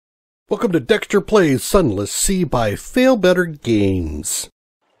Welcome to Dextor Plays Sunless Sea by Failbetter Games.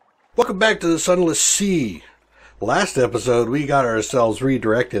 Welcome back to the Sunless Sea. Last episode, we got ourselves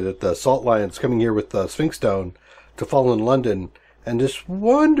redirected at the Salt Lions coming here with the Sphinx Stone to fall in London. And this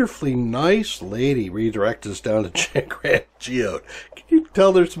wonderfully nice lady redirected us down to Grand Geode. Can you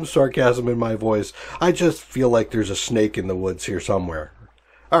tell there's some sarcasm in my voice? I just feel like there's a snake in the woods here somewhere.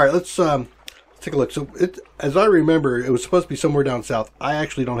 Alright, let's take a look. So, as I remember, it was supposed to be somewhere down south. I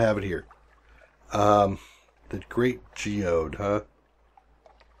actually don't have it here. The Great Geode, huh?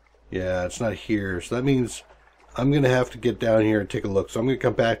 Yeah, it's not here. So that means I'm going to have to get down here and take a look. So I'm going to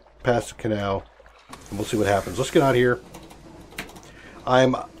come back past the canal, and we'll see what happens. Let's get out here.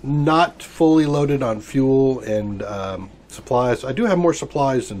 I'm not fully loaded on fuel and supplies. I do have more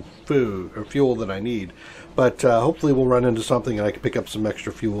supplies and food or fuel than I need, but hopefully we'll run into something and I can pick up some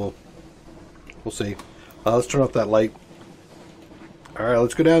extra fuel. We'll see. Let's turn off that light. All right,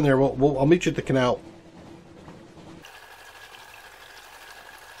 let's go down there. I'll meet you at the canal.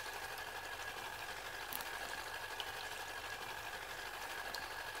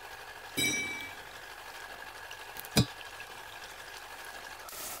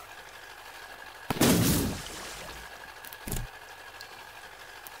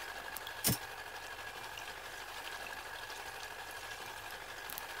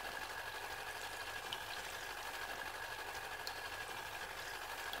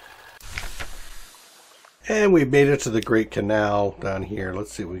 And we made it to the Great Canal down here.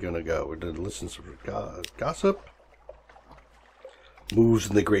 Let's see where we're going to go. We're going to listen to gossip. Moves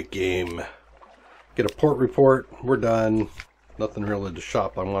in the Great Game. Get a port report. We're done. Nothing really to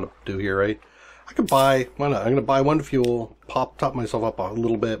shop I want to do here, right? I could buy, why not? I'm going to buy one fuel, top myself up a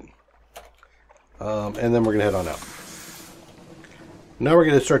little bit. And then we're going to head on out. Now we're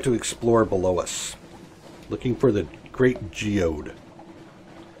going to start to explore below us. Looking for the Great Geode.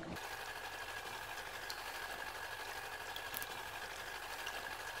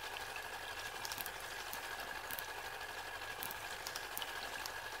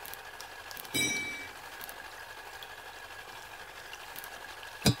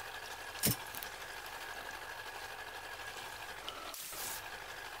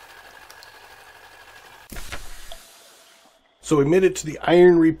 So we made it to the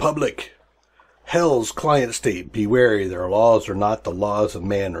Iron Republic. Hell's client state, be wary, their laws are not the laws of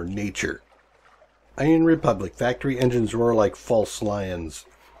man or nature. Iron Republic, factory engines roar like false lions.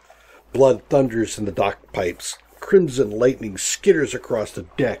 Blood thunders in the dock pipes. Crimson lightning skitters across the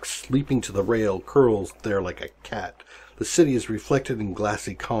decks, leaping to the rail, curls there like a cat. The city is reflected in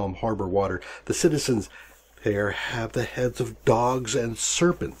glassy, calm harbor water. The citizens there have the heads of dogs and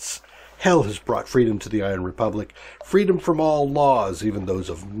serpents. Hell has brought freedom to the Iron Republic. Freedom from all laws, even those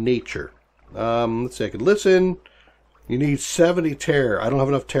of nature. Let's see, I can listen. You need 70 terror. I don't have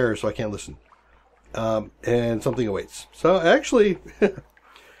enough terror, so I can't listen. And something awaits. So, actually,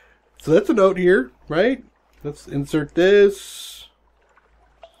 so that's a note here, right? Let's insert this.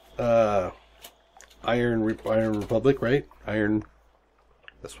 Iron Republic, right?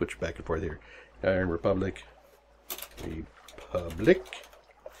 Let's switch back and forth here. Iron Republic.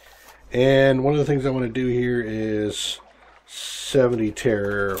 And one of the things I want to do here is 70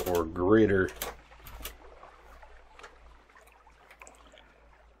 terror or greater.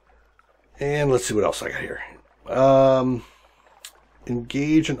 And let's see what else I got here.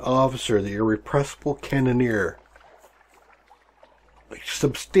 Engage an officer, the irrepressible cannoneer.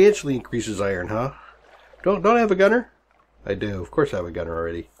 Substantially increases iron, huh? Don't I have a gunner? I do. Of course I have a gunner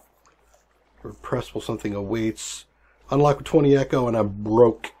already. Irrepressible something awaits. Unlock with 20 echo and I'm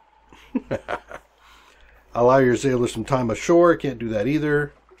broke. Allow your sailors some time ashore. Can't do that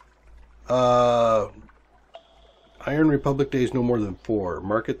either. Iron Republic days no more than 4.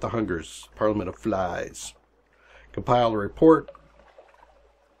 Market the hungers. Parliament of Flies. Compile a report.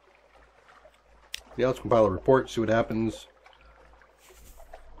 Yeah, let's compile a report. See what happens.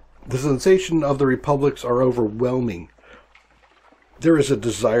 The sensation of the republics are overwhelming. There is a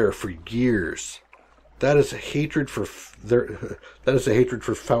desire for years. That is a hatred for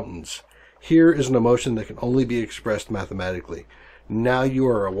fountains. Here is an emotion that can only be expressed mathematically. Now you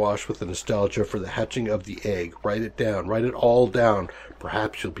are awash with the nostalgia for the hatching of the egg. Write it down. Write it all down.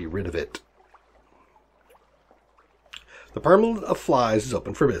 Perhaps you'll be rid of it. The Parliament of Flies is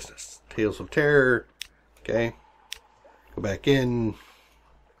open for business. Tales of Terror. Okay. Go back in.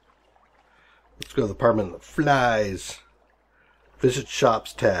 Let's go to the Parliament of Flies. Visit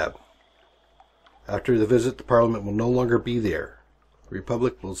Shops tab. After the visit, the Parliament will no longer be there. The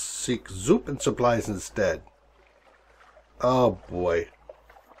Republic will seek soup and supplies instead. Oh boy.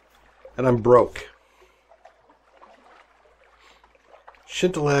 And I'm broke.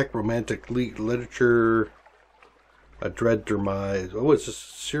 Shintalak, romantic literature, a dread demise. Oh, it's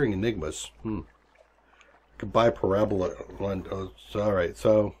just searing enigmas. Goodbye, parabola. Oh, all right,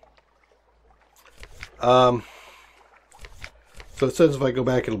 so it says if I go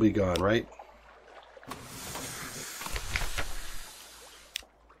back, it'll be gone, right?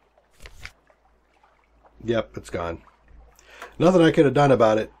 Yep, it's gone. Nothing I could have done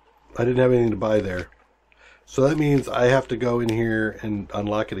about it. I didn't have anything to buy there. So that means I have to go in here and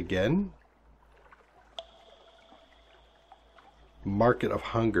unlock it again. Market of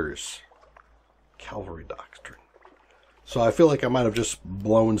Hungers. Cavalry Doctrine. So I feel like I might have just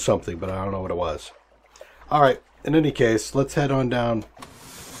blown something, but I don't know what it was. Alright, in any case, let's head on down.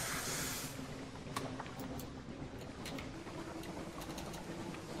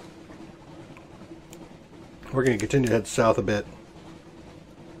 We're going to continue to head south a bit.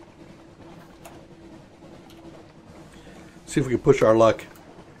 See if we can push our luck.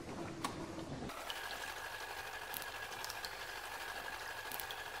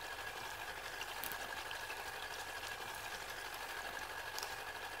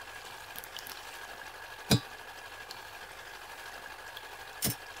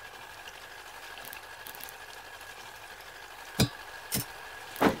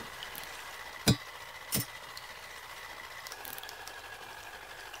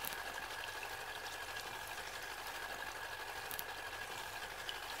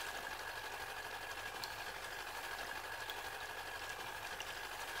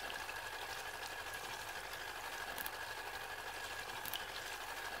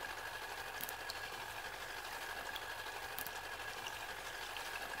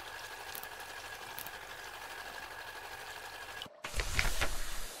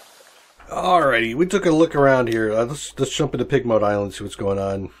 Alrighty, we took a look around here. Let's jump into Pigmote Island and see what's going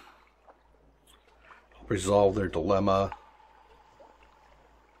on. Resolve their dilemma.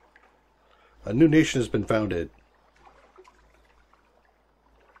 A new nation has been founded.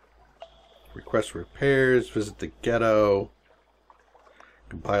 Request repairs, visit the ghetto.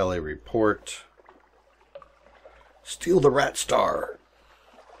 Compile a report. Steal the Rat Star.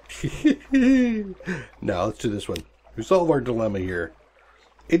 Now, let's do this one. Resolve our dilemma here.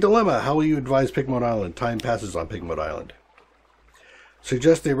 A dilemma. How will you advise Pigmote Island? Time passes on Pigmote Island.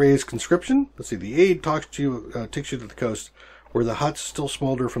 Suggest they raise conscription. Let's see. The aide takes you to the coast, where the huts still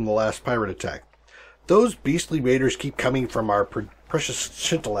smolder from the last pirate attack. Those beastly raiders keep coming from our precious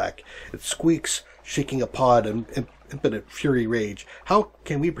Shintalak. It squeaks, shaking a paw in impotent fury rage. How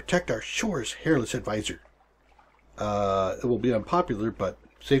can we protect our shores, hairless advisor? It will be unpopular, but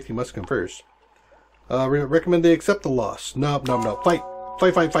safety must come first. Recommend they accept the loss. No. Fight.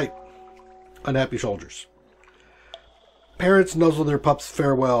 Fight. Unhappy soldiers. Parents nuzzle their pups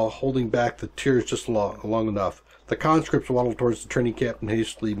farewell, holding back the tears just long enough. The conscripts waddle towards the training camp in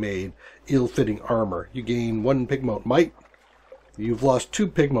hastily made, ill-fitting armor. You gain 1 Pigmote might. You've lost 2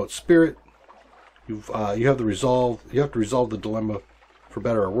 Pigmote spirit. You have to resolve the dilemma for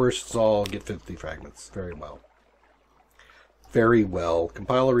better or worse. It's all get 50 fragments. Very well. Very well.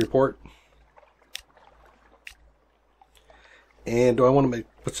 Compile a report. And do I want to make...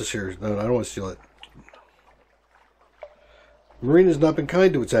 What's this here? No, I don't want to steal it. Marine has not been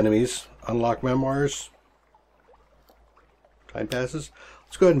kind to its enemies. Unlock memoirs. Time passes.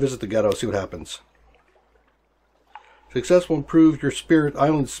 Let's go ahead and visit the ghetto, see what happens. Success will improve your spirit,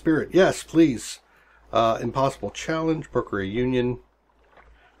 island spirit. Yes, please. Impossible challenge. Broker a union.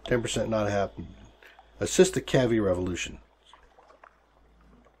 10% not happy. Assist the Cavi revolution.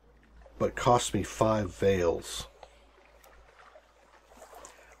 But cost me 5 veils.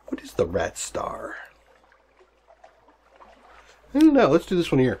 What is the Rat Star? I don't know. Let's do this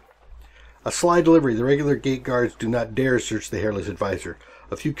one here. A sly delivery. The regular gate guards do not dare search the hairless advisor.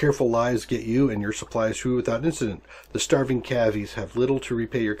 A few careful lies get you and your supplies through without incident. The starving cavies have little to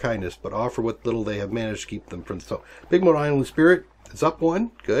repay your kindness, but offer what little they have managed to keep them from. So, Pigmote Island spirit is up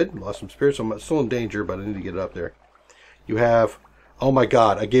 1. Good. Lost some spirit, so I'm still in danger, but I need to get it up there. You have... Oh my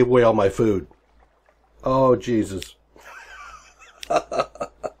god, I gave away all my food. Oh, Jesus.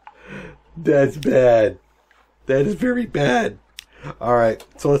 That's bad. That is very bad. Alright,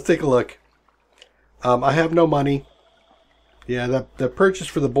 so let's take a look. I have no money. Yeah, the purchase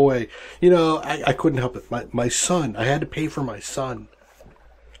for the boy. You know, I couldn't help it. My son. I had to pay for my son.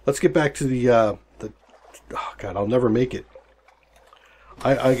 Let's get back to the oh god, I'll never make it.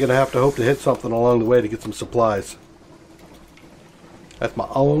 I'm gonna have to hope to hit something along the way to get some supplies. That's my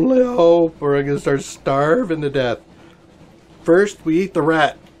only hope, or I'm gonna start starving to death. First, we eat the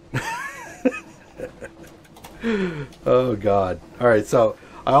rat. Oh god. Alright, so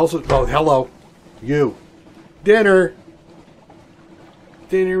I also... Oh, hello. You. Dinner.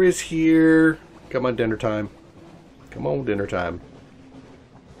 Dinner is here. Come on, dinner time. Come on, dinner time.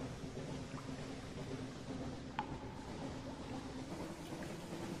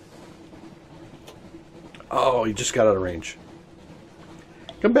 Oh, he just got out of range.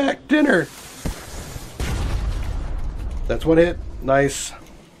 Come back, dinner. That's one hit. Nice.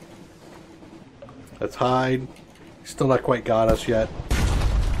 Let's hide. He's still not quite got us yet.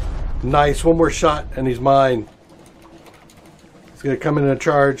 Nice. One more shot and he's mine. He's going to come in a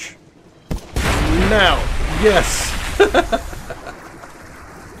charge. Now. Yes.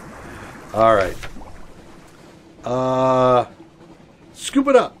 Alright. Scoop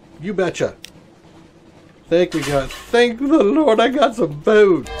it up. You betcha. Thank the Lord I got some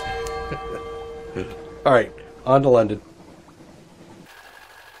food. Alright. On to London.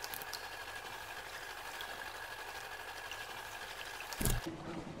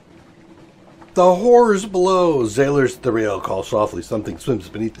 The horrors below. Sailors at the rail call softly. Something swims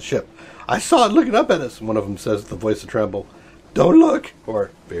beneath the ship. I saw it looking up at us, one of them says with the voice of tremble. Don't look,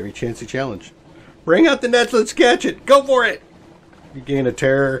 or very chancy challenge. Bring out the nets, let's catch it. Go for it. You gain a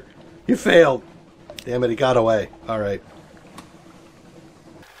terror. You failed. Damn it, he got away. Alright.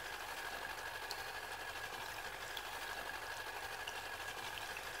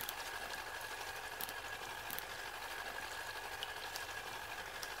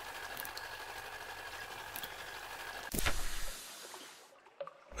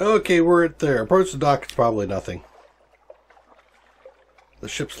 Okay, we're at there. Approach the dock, it's probably nothing. The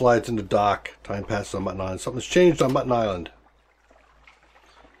ship slides into dock. Time passes on Mutton Island. Something's changed on Mutton Island.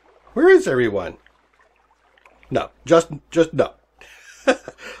 Where is everyone? No, just no.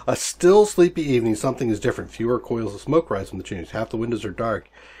 A still, sleepy evening. Something is different. Fewer coils of smoke rise from the chimneys. Half the windows are dark.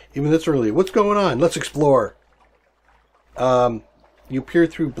 Even this early. What's going on? Let's explore. You peer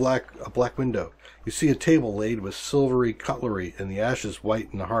through a black window. You see a table laid with silvery cutlery and the ashes white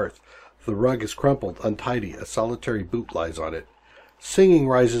in the hearth. The rug is crumpled, untidy. A solitary boot lies on it. Singing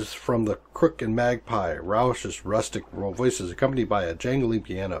rises from the crook and magpie, raucous rustic voices accompanied by a jangling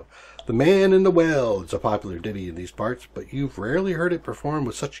piano. The Man in the Well is a popular ditty in these parts, but you've rarely heard it performed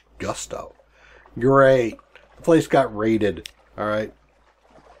with such gusto. Great. The place got raided. Alright.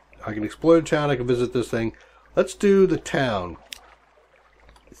 I can explore the town. I can visit this thing. Let's do the town.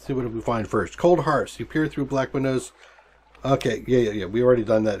 Let's see what we find first. Cold hearths. You peer through black windows. Okay, yeah. We already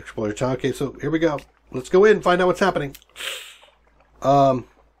done that. Explore the town. Okay, so here we go. Let's go in and find out what's happening. Oh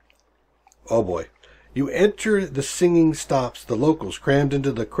boy. You enter, the singing stops. The locals, crammed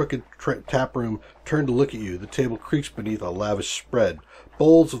into the crooked tap room, turn to look at you. The table creaks beneath a lavish spread.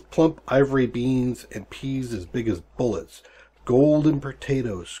 Bowls of plump ivory beans and peas as big as bullets. Golden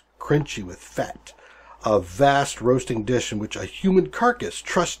potatoes, crunchy with fat. A vast roasting dish in which a human carcass,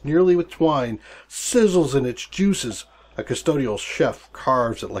 trussed nearly with twine, sizzles in its juices. A custodial chef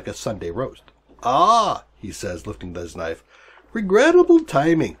carves it like a Sunday roast. Ah, he says, lifting his knife. Regrettable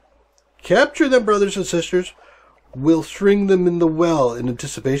timing. Capture them, brothers and sisters. We'll string them in the well in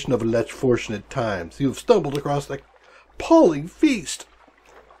anticipation of less fortunate times. You have stumbled across the appalling feast.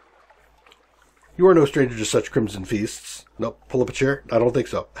 You are no stranger to such crimson feasts. Nope, pull up a chair. I don't think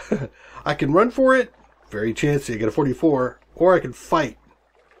so. I can run for it. Very chancy. I get a 44. Or I can fight.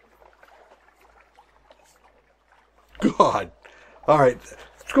 God. Alright.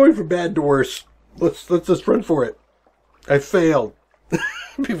 It's going from bad to worse. Let's just run for it. I failed.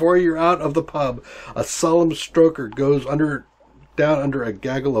 Before you're out of the pub, a solemn stroker goes down under a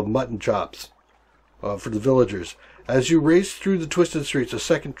gaggle of mutton chops for the villagers. As you race through the twisted streets, a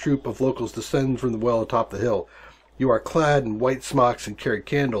second troop of locals descend from the well atop the hill. You are clad in white smocks and carry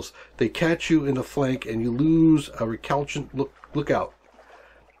candles. They catch you in the flank, and you lose a recalcitrant lookout.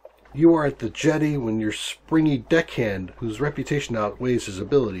 You are at the jetty when your springy deckhand, whose reputation outweighs his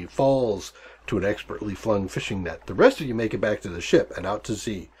ability, falls to an expertly flung fishing net. The rest of you make it back to the ship and out to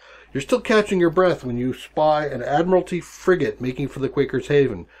sea. You're still catching your breath when you spy an Admiralty frigate making for the Quaker's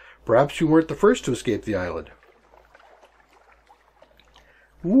Haven. Perhaps you weren't the first to escape the island.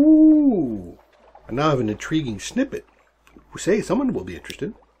 Ooh. I now have an intriguing snippet. Say, someone will be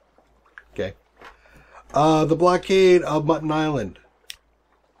interested. Okay. The blockade of Mutton Island.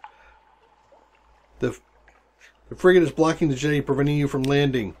 The frigate is blocking the jetty, preventing you from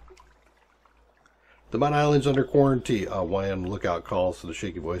landing. The Mutton Island's under quarantine. Why on the lookout calls to the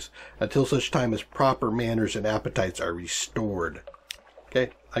shaky voice. Until such time as proper manners and appetites are restored. Okay,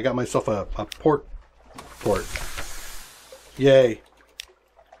 I got myself a port. Yay.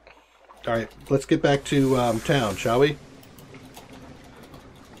 Alright, let's get back to town, shall we?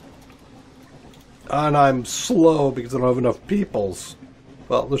 And I'm slow because I don't have enough peoples.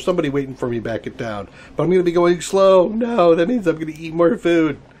 Well, there's somebody waiting for me back at town. But I'm going to be going slow. No, that means I'm going to eat more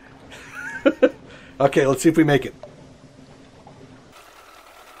food. Okay, let's see if we make it.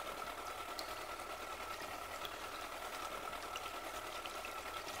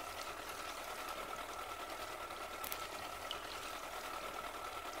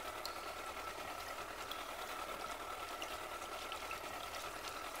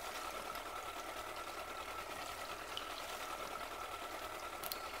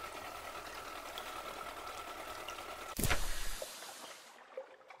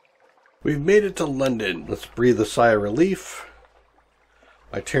 We've made it to London. Let's breathe a sigh of relief.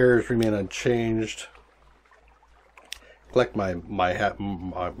 My terrors remain unchanged. Collect my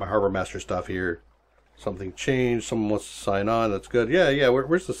Harbor Master stuff here. Something changed. Someone wants to sign on. That's good. Yeah.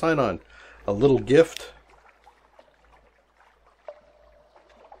 Where's the sign on? A little gift.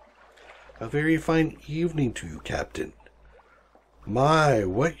 A very fine evening to you, Captain. My,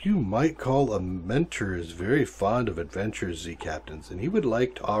 what you might call a mentor is very fond of adventures, Z Captains, and he would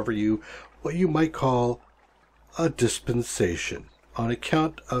like to offer you what you might call a dispensation, on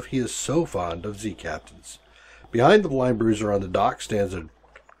account of he is so fond of Z Captains. Behind the Blind Bruiser on the dock stands a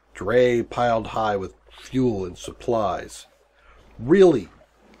dray piled high with fuel and supplies. Really?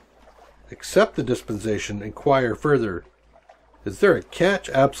 Accept the dispensation, inquire further. Is there a catch?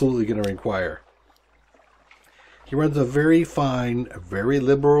 Absolutely going to inquire. He runs a very fine, very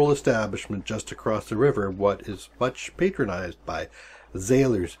liberal establishment just across the river, what is much patronized by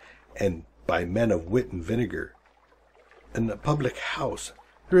sailors and by men of wit and vinegar. In the public house,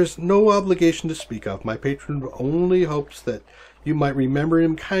 there is no obligation to speak of. My patron only hopes that you might remember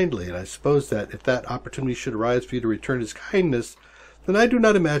him kindly, and I suppose that if that opportunity should arise for you to return his kindness, then I do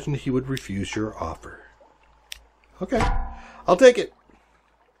not imagine he would refuse your offer. Okay, I'll take it.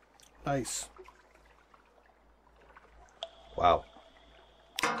 Nice. Wow.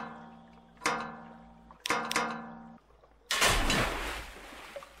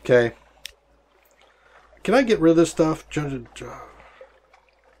 Okay. Can I get rid of this stuff?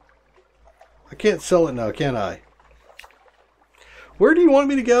 I can't sell it now, can I? Where do you want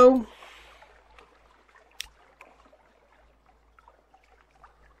me to go?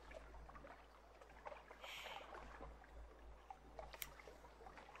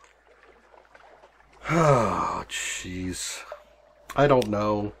 Oh, jeez. I don't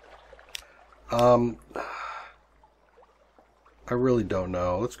know. I really don't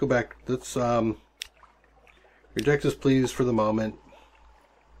know. Let's go back. Let's, reject this, please, for the moment.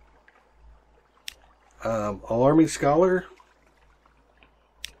 Alarming Scholar.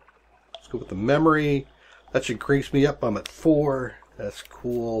 Let's go with the memory. That should increase me up. I'm at 4. That's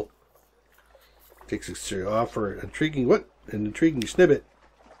cool. Takes exterior offer. Intriguing. What? An intriguing snippet.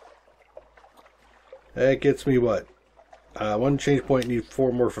 That gets me what? 1 change point, need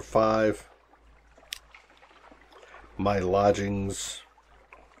 4 more for 5. My lodgings.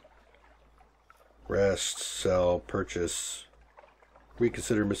 Rest, sell, purchase.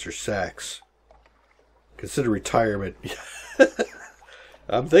 Reconsider Mr. Sachs. Consider retirement.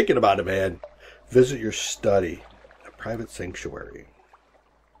 I'm thinking about it, man. Visit your study. A private sanctuary.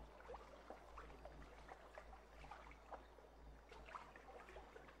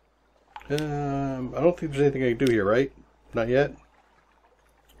 I don't think there's anything I can do here, right? Not yet?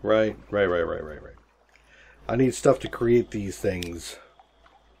 Right. I need stuff to create these things.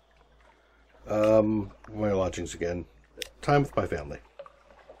 My lodgings again. Time with my family.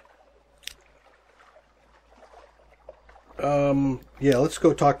 Yeah, let's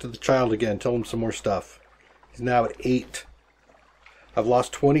go talk to the child again. Tell him some more stuff. He's now at 8. I've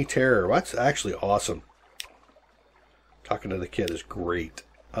lost 20 terror. Well, that's actually awesome. Talking to the kid is great.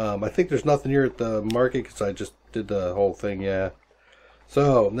 I think there's nothing here at the market because I just did the whole thing, yeah.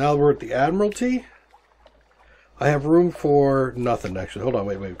 So, now we're at the Admiralty. I have room for nothing, actually. Hold on,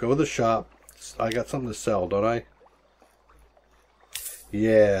 wait. Go to the shop. I got something to sell, don't I?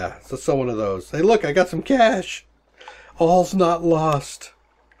 Yeah, let's sell one of those. Hey, look, I got some cash. All's not lost.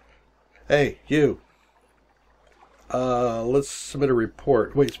 Hey, you. Let's submit a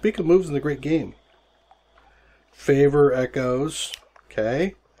report. Wait, speak of moves in the great game. Favor echoes.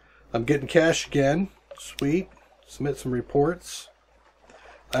 Okay. I'm getting cash again. Sweet. Submit some reports.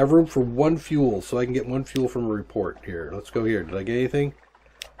 I have room for 1 fuel, so I can get 1 fuel from a report. Here, let's go here. Did I get anything?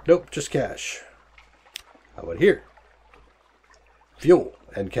 Nope, just cash. How about here? Fuel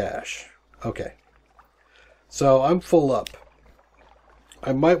and cash. Okay. So I'm full up.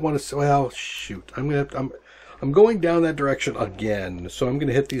 I might want to. Well, shoot. I'm going down that direction again, so I'm going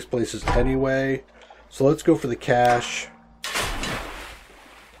to hit these places anyway. So let's go for the cash.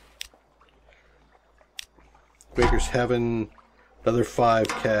 Baker's Heaven. Another 5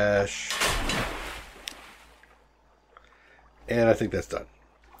 cash. And I think that's done.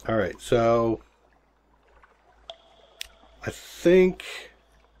 Alright, so I think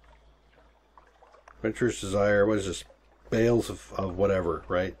Venturous Desire, what is this? Bales of whatever,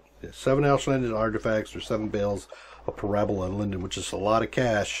 right? 7 Ashland artifacts or 7 bales of Parabola and Linden, which is a lot of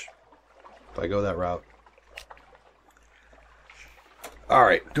cash if I go that route.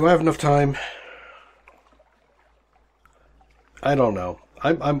 Alright, do I have enough time? I don't know.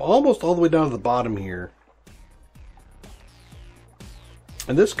 I'm almost all the way down to the bottom here.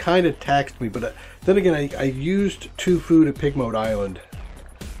 And this kind of taxed me, but then again, I used 2 food at Pigmote Island.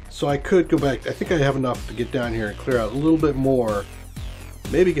 So I could go back. I think I have enough to get down here and clear out a little bit more.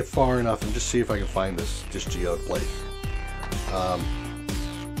 Maybe get far enough and just see if I can find this geode place.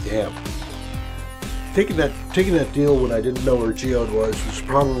 Damn. Taking that deal when I didn't know where geode was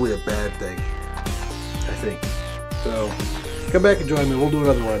probably a bad thing, I think. So, come back and join me. We'll do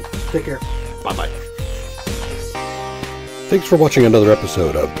another run. Take care. Bye-bye. Thanks for watching another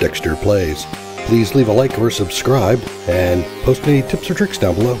episode of Dextor Plays. Please leave a like or subscribe, and post any tips or tricks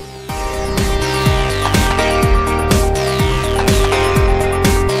down below.